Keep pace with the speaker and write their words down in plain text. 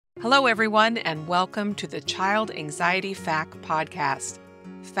Hello, everyone, and welcome to the Child Anxiety FAQ podcast.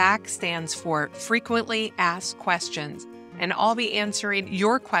 FAQ stands for Frequently Asked Questions, and I'll be answering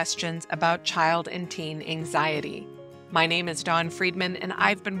your questions about child and teen anxiety. My name is Dawn Friedman, and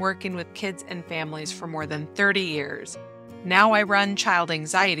I've been working with kids and families for more than 30 years. Now I run Child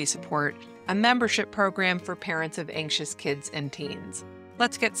Anxiety Support, a membership program for parents of anxious kids and teens.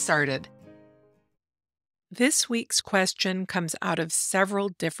 Let's get started. This week's question comes out of several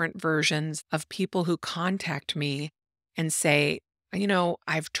different versions of people who contact me and say,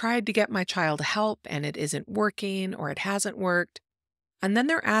 I've tried to get my child help and it isn't working or it hasn't worked. And then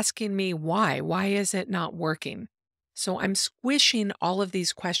they're asking me why. Why is it not working? So I'm squishing all of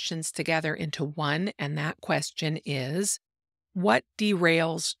these questions together into one. And that question is, what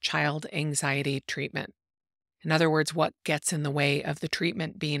derails child anxiety treatment? In other words, what gets in the way of the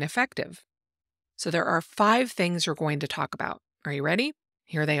treatment being effective? So there are 5 things we're going to talk about. Are you ready?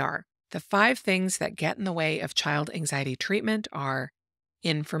 Here they are. The 5 things that get in the way of child anxiety treatment are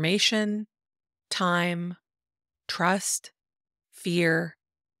information, time, trust, fear,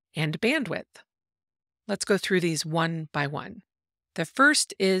 and bandwidth. Let's go through these one by one. The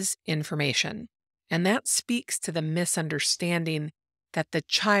first is information, and that speaks to the misunderstanding that the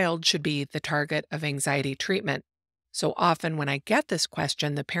child should be the target of anxiety treatment. So often when I get this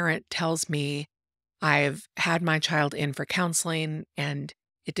question, the parent tells me, I've had my child in for counseling and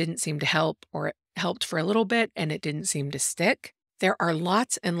it didn't seem to help, or it helped for a little bit and it didn't seem to stick. There are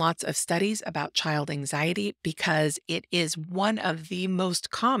lots and lots of studies about child anxiety because it is one of the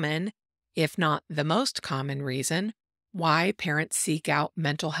most common, if not the most common reason why parents seek out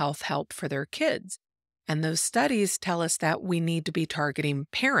mental health help for their kids. And those studies tell us that we need to be targeting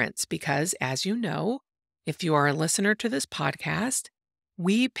parents because, as you know, if you are a listener to this podcast,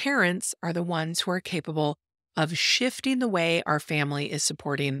 we parents are the ones who are capable of shifting the way our family is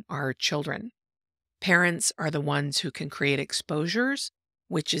supporting our children. Parents are the ones who can create exposures,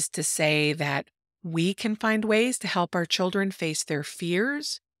 which is to say that we can find ways to help our children face their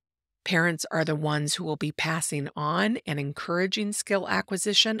fears. Parents are the ones who will be passing on and encouraging skill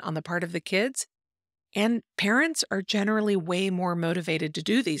acquisition on the part of the kids. And parents are generally way more motivated to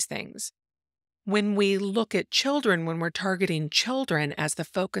do these things. When we look at children, when we're targeting children as the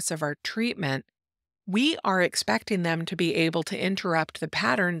focus of our treatment, we are expecting them to be able to interrupt the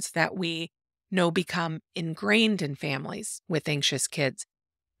patterns that we know become ingrained in families with anxious kids,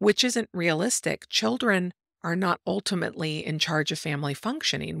 which isn't realistic. Children are not ultimately in charge of family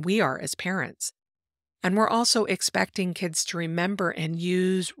functioning. We are as parents. And we're also expecting kids to remember and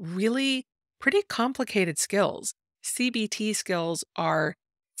use really pretty complicated skills. CBT skills are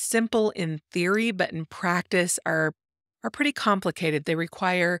simple in theory, but in practice are pretty complicated. They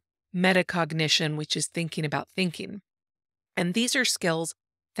require metacognition, which is thinking about thinking. And these are skills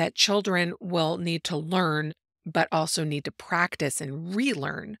that children will need to learn, but also need to practice and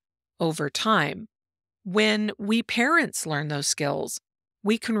relearn over time. When we parents learn those skills,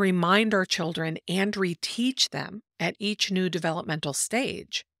 we can remind our children and reteach them at each new developmental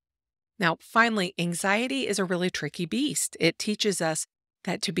stage. Now, finally, anxiety is a really tricky beast. It teaches us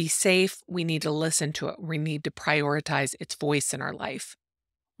that to be safe, we need to listen to it. We need to prioritize its voice in our life.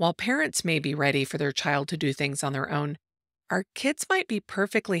 While parents may be ready for their child to do things on their own, our kids might be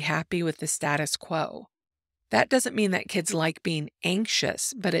perfectly happy with the status quo. That doesn't mean that kids like being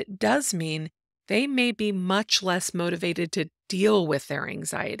anxious, but it does mean they may be much less motivated to deal with their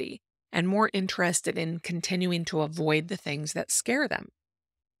anxiety and more interested in continuing to avoid the things that scare them.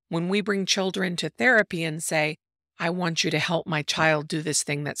 When we bring children to therapy and say, I want you to help my child do this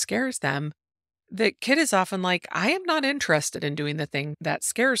thing that scares them, the kid is often like, I am not interested in doing the thing that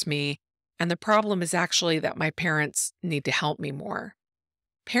scares me. And the problem is actually that my parents need to help me more.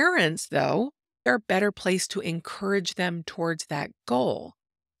 Parents, though, are better placed to encourage them towards that goal.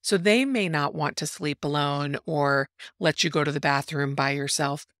 So they may not want to sleep alone or let you go to the bathroom by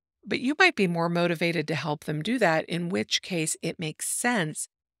yourself, but you might be more motivated to help them do that, in which case it makes sense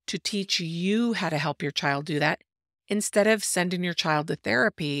to teach you how to help your child do that instead of sending your child to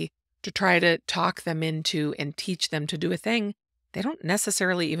therapy to try to talk them into and teach them to do a thing they don't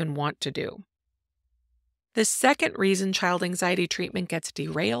necessarily even want to do. The second reason child anxiety treatment gets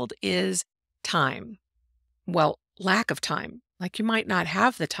derailed is time. Well, lack of time. Like you might not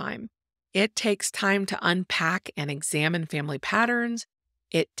have the time. It takes time to unpack and examine family patterns.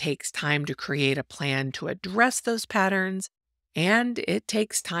 It takes time to create a plan to address those patterns. And it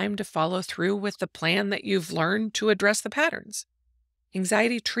takes time to follow through with the plan that you've learned to address the patterns.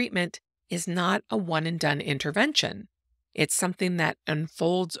 Anxiety treatment is not a one and done intervention. It's something that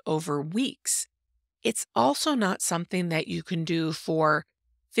unfolds over weeks. It's also not something that you can do for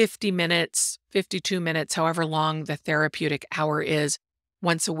 50 minutes, 52 minutes, however long the therapeutic hour is,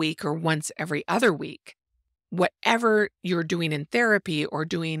 once a week or once every other week. Whatever you're doing in therapy or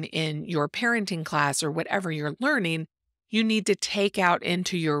doing in your parenting class or whatever you're learning, you need to take out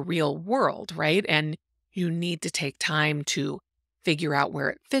into your real world, right? And you need to take time to figure out where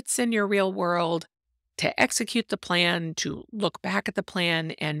it fits in your real world, to execute the plan, to look back at the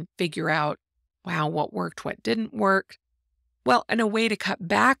plan and figure out, wow, what worked, what didn't work. Well, and a way to cut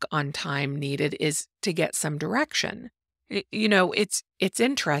back on time needed is to get some direction. It's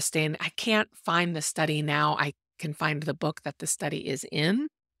interesting. I can't find the study now. I can find the book that the study is in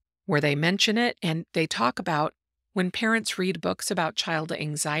where they mention it, and they talk about when parents read books about child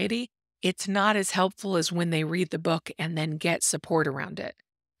anxiety, it's not as helpful as when they read the book and then get support around it.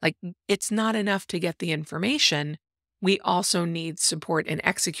 Like, it's not enough to get the information. We also need support in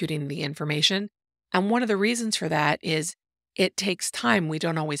executing the information. And one of the reasons for that is it takes time. We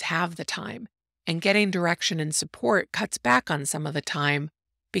don't always have the time. And getting direction and support cuts back on some of the time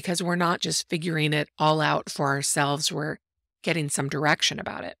because we're not just figuring it all out for ourselves. We're getting some direction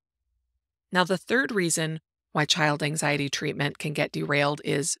about it. Now, the third reason why child anxiety treatment can get derailed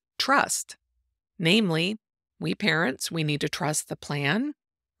is trust. Namely, we parents, we need to trust the plan.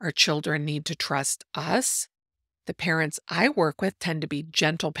 Our children need to trust us. The parents I work with tend to be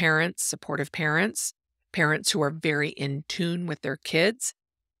gentle parents, supportive parents, parents who are very in tune with their kids.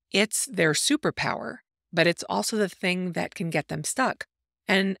 It's their superpower, but it's also the thing that can get them stuck.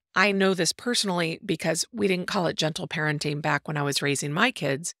 And I know this personally because we didn't call it gentle parenting back when I was raising my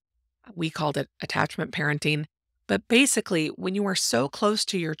kids. We called it attachment parenting. But basically, when you are so close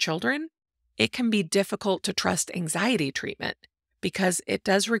to your children, it can be difficult to trust anxiety treatment because it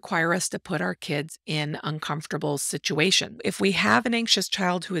does require us to put our kids in uncomfortable situations. If we have an anxious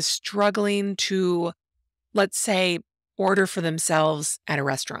child who is struggling to, let's say, order for themselves at a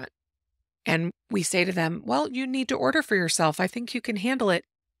restaurant, and we say to them, well, you need to order for yourself. I think you can handle it.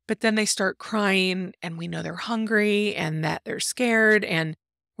 But then they start crying and we know they're hungry and that they're scared and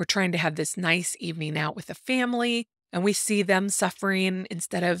we're trying to have this nice evening out with the family and we see them suffering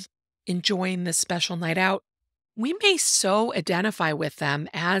instead of enjoying this special night out. We may so identify with them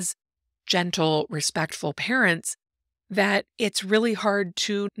as gentle, respectful parents that it's really hard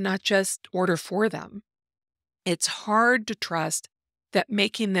to not just order for them. It's hard to trust that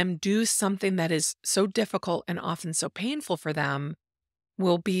making them do something that is so difficult and often so painful for them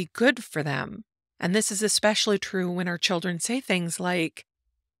will be good for them. And this is especially true when our children say things like,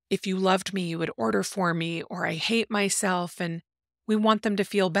 if you loved me, you would order for me, or I hate myself. And we want them to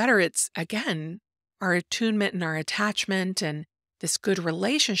feel better. It's, again, our attunement and our attachment and this good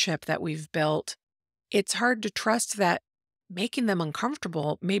relationship that we've built. It's hard to trust that making them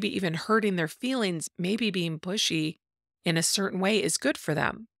uncomfortable, maybe even hurting their feelings, maybe being pushy in a certain way is good for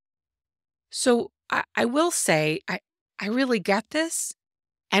them. So I will say, I really get this.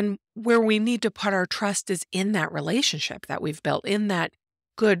 And where we need to put our trust is in that relationship that we've built, in that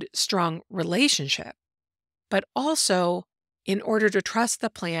good, strong relationship. But also, in order to trust the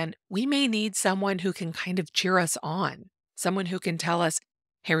plan, we may need someone who can kind of cheer us on, someone who can tell us,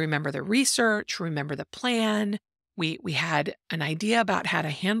 hey, remember the research, remember the plan. We had an idea about how to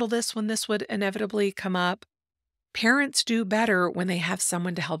handle this when this would inevitably come up. Parents do better when they have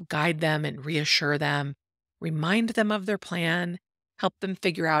someone to help guide them and reassure them, remind them of their plan, help them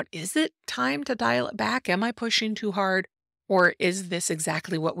figure out, is it time to dial it back? Am I pushing too hard? Or is this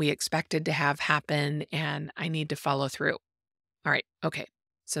exactly what we expected to have happen and I need to follow through? All right, okay,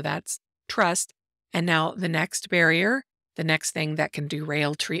 so that's trust. And now the next barrier, the next thing that can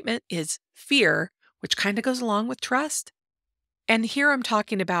derail treatment is fear, which kind of goes along with trust. And here I'm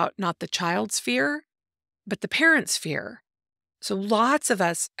talking about not the child's fear, but the parent's fear. So lots of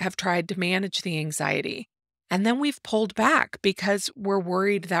us have tried to manage the anxiety, and then we've pulled back because we're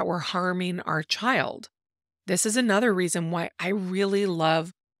worried that we're harming our child. This is another reason why I really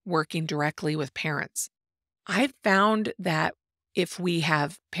love working directly with parents. I've found that if we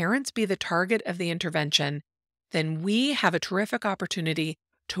have parents be the target of the intervention, then we have a terrific opportunity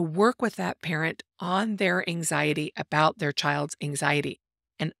to work with that parent on their anxiety about their child's anxiety.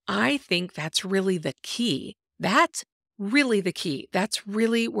 And I think that's really the key. That's really the key. That's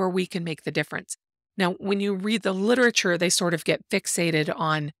really where we can make the difference. Now, when you read the literature, they sort of get fixated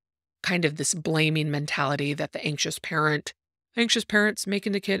on kind of this blaming mentality that the anxious parents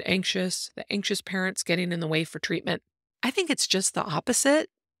making the kid anxious, the anxious parents getting in the way for treatment. I think it's just the opposite.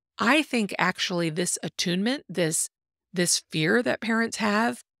 I think actually this attunement, this fear that parents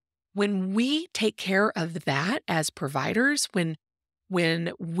have, when we take care of that as providers, when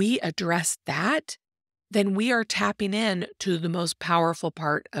we address that, then we are tapping in to the most powerful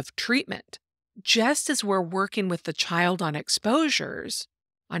part of treatment. Just as we're working with the child on exposures,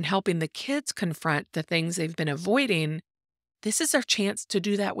 on helping the kids confront the things they've been avoiding, this is our chance to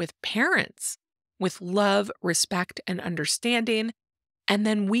do that with parents, with love, respect, and understanding. And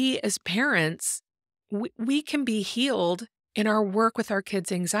then we as parents, we can be healed in our work with our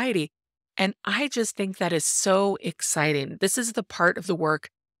kids' anxiety. And I just think that is so exciting. This is the part of the work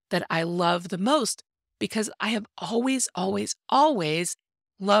that I love the most because I have always, always, always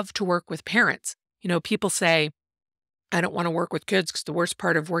loved to work with parents. People say, I don't want to work with kids because the worst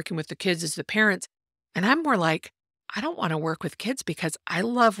part of working with the kids is the parents. And I'm more like, I don't want to work with kids because I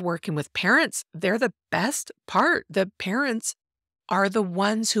love working with parents. They're the best part. The parents are the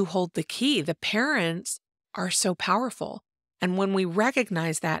ones who hold the key. The parents are so powerful. And when we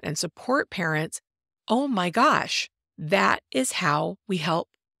recognize that and support parents, oh my gosh, that is how we help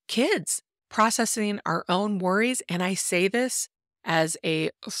kids processing our own worries. And I say this as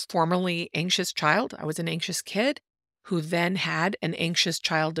a formerly anxious child. I was an anxious kid who then had an anxious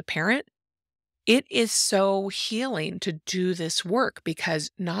child to parent. It is so healing to do this work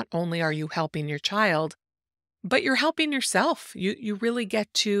because not only are you helping your child, but you're helping yourself. You really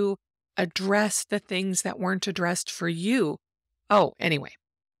get to address the things that weren't addressed for you. Oh, anyway,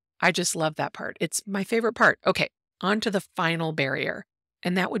 I just love that part. It's my favorite part. Okay, on to the final barrier,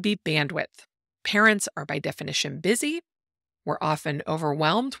 and that would be bandwidth. Parents are by definition busy. We're often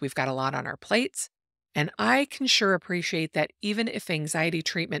overwhelmed. We've got a lot on our plates. And I can sure appreciate that even if anxiety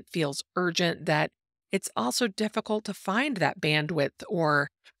treatment feels urgent, that it's also difficult to find that bandwidth or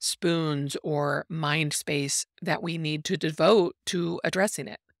spoons or mind space that we need to devote to addressing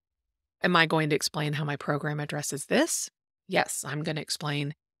it. Am I going to explain how my program addresses this? Yes, I'm going to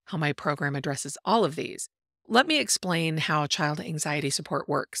explain how my program addresses all of these. Let me explain how child anxiety support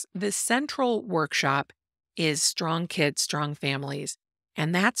works. The central workshop is Strong Kids, Strong Families,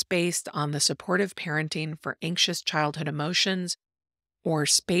 and that's based on the Supportive Parenting for Anxious Childhood Emotions, or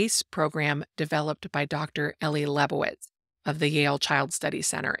SPACE program developed by Dr. Ellie Lebowitz of the Yale Child Study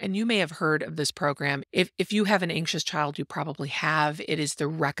Center. And you may have heard of this program. If you have an anxious child, you probably have. It is the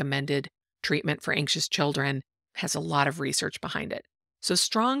recommended treatment for anxious children, has a lot of research behind it. So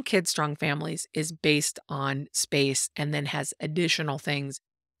Strong Kids, Strong Families is based on SPACE and then has additional things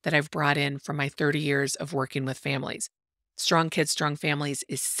that I've brought in from my 30 years of working with families. Strong Kids, Strong Families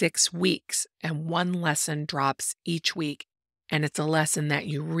is 6 weeks, and one lesson drops each week, and it's a lesson that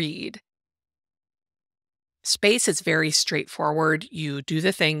you read. SPACE is very straightforward. You do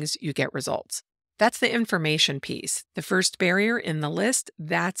the things, you get results. That's the information piece. The first barrier in the list,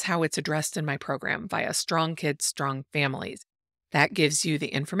 that's how it's addressed in my program via Strong Kids, Strong Families. That gives you the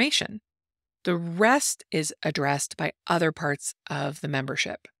information. The rest is addressed by other parts of the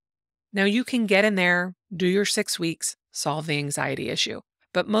membership. Now you can get in there, do your 6 weeks, solve the anxiety issue,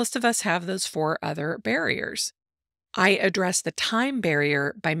 but most of us have those 4 other barriers. I address the time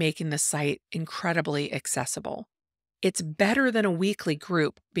barrier by making the site incredibly accessible. It's better than a weekly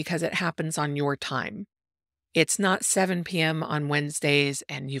group because it happens on your time. It's not 7 p.m. on Wednesdays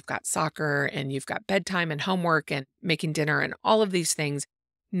and you've got soccer and you've got bedtime and homework and making dinner and all of these things.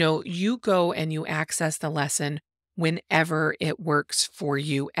 No, you go and you access the lesson whenever it works for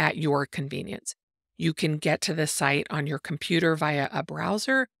you at your convenience. You can get to the site on your computer via a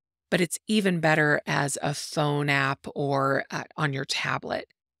browser, but it's even better as a phone app or on your tablet.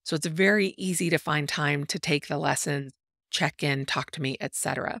 So it's very easy to find time to take the lessons, check in, talk to me,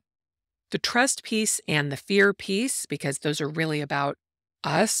 etc. The trust piece and the fear piece, because those are really about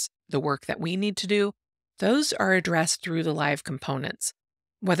us, the work that we need to do, those are addressed through the live components,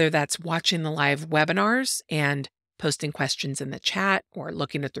 whether that's watching the live webinars and posting questions in the chat or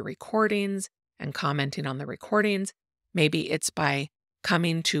looking at the recordings and commenting on the recordings. Maybe it's by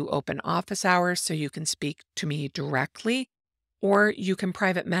coming to open office hours so you can speak to me directly, or you can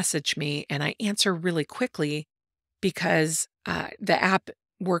private message me and I answer really quickly because the app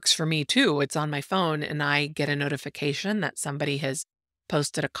works for me too. It's on my phone and I get a notification that somebody has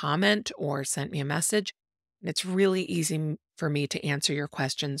posted a comment or sent me a message. And it's really easy for me to answer your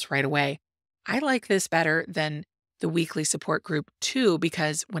questions right away. I like this better than the weekly support group too,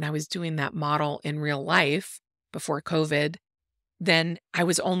 because when I was doing that model in real life before COVID, then I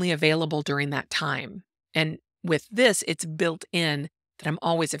was only available during that time. And with this, it's built in that I'm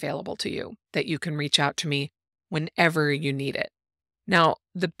always available to you, that you can reach out to me whenever you need it. Now,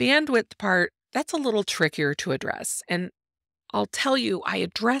 the bandwidth part, that's a little trickier to address. And I'll tell you, I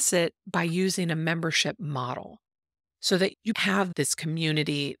address it by using a membership model so that you have this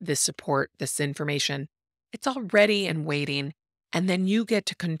community, this support, this information. It's all ready and waiting, and then you get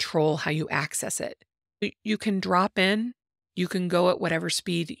to control how you access it. You can drop in, you can go at whatever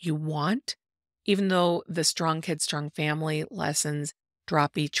speed you want, even though the Strong Kids, Strong Family lessons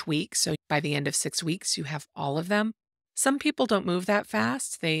drop each week. So by the end of 6 weeks, you have all of them. Some people don't move that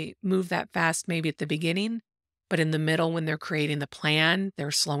fast. They move that fast maybe at the beginning, but in the middle, when they're creating the plan,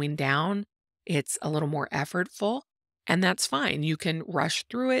 they're slowing down. It's a little more effortful, and that's fine. You can rush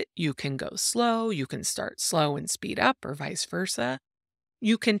through it. You can go slow. You can start slow and speed up, or vice versa.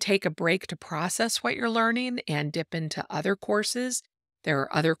 You can take a break to process what you're learning and dip into other courses. There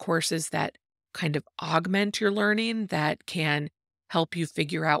are other courses that kind of augment your learning that can help you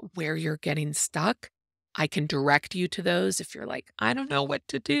figure out where you're getting stuck. I can direct you to those. If you're like, I don't know what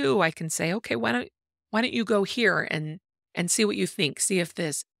to do, I can say, okay, why don't you go here and see what you think? See if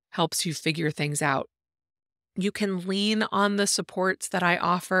this helps you figure things out. You can lean on the supports that I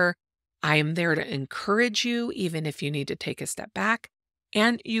offer. I am there to encourage you, even if you need to take a step back.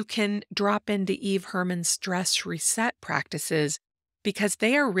 And you can drop into Eve Herman's stress reset practices because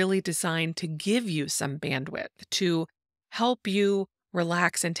they are really designed to give you some bandwidth, to help you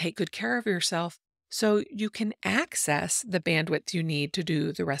relax and take good care of yourself so you can access the bandwidth you need to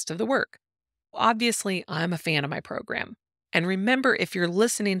do the rest of the work. Obviously, I'm a fan of my program. And remember, if you're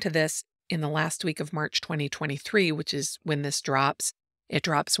listening to this in the last week of March 2023, which is when this drops, it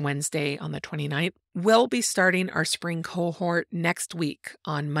drops Wednesday on the 29th. We'll be starting our spring cohort next week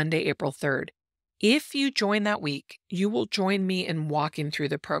on Monday, April 3rd. If you join that week, you will join me in walking through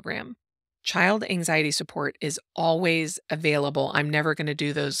the program. Child anxiety support is always available. I'm never going to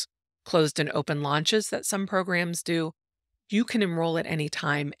do those closed and open launches that some programs do. You can enroll at any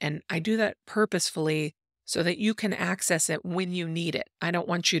time, and I do that purposefully so that you can access it when you need it. I don't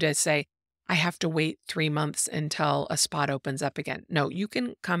want you to say, I have to wait 3 months until a spot opens up again. No, you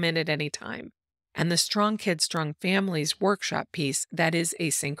can come in at any time. And the Strong Kids, Strong Families workshop piece, that is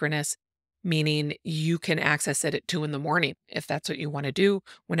asynchronous, meaning you can access it at 2 in the morning if that's what you want to do,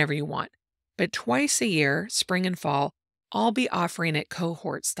 whenever you want. But twice a year, spring and fall, I'll be offering it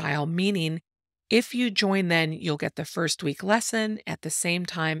cohort style, meaning if you join then, you'll get the first week lesson at the same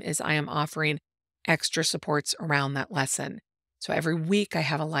time as I am offering extra supports around that lesson. So every week I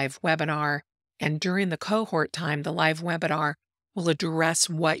have a live webinar, and during the cohort time, the live webinar will address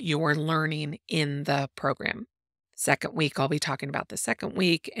what you're learning in the program. Second week, I'll be talking about the second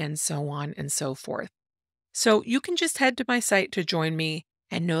week, and so on and so forth. So you can just head to my site to join me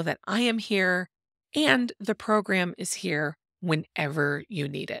and know that I am here and the program is here whenever you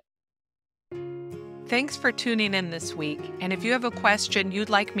need it. Thanks for tuning in this week. And if you have a question you'd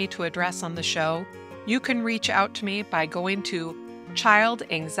like me to address on the show, you can reach out to me by going to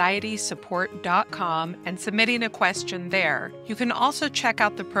childanxietysupport.com and submitting a question there. You can also check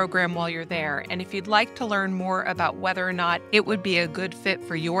out the program while you're there. And if you'd like to learn more about whether or not it would be a good fit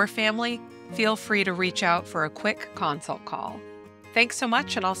for your family, feel free to reach out for a quick consult call. Thanks so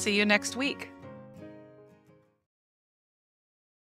much, and I'll see you next week.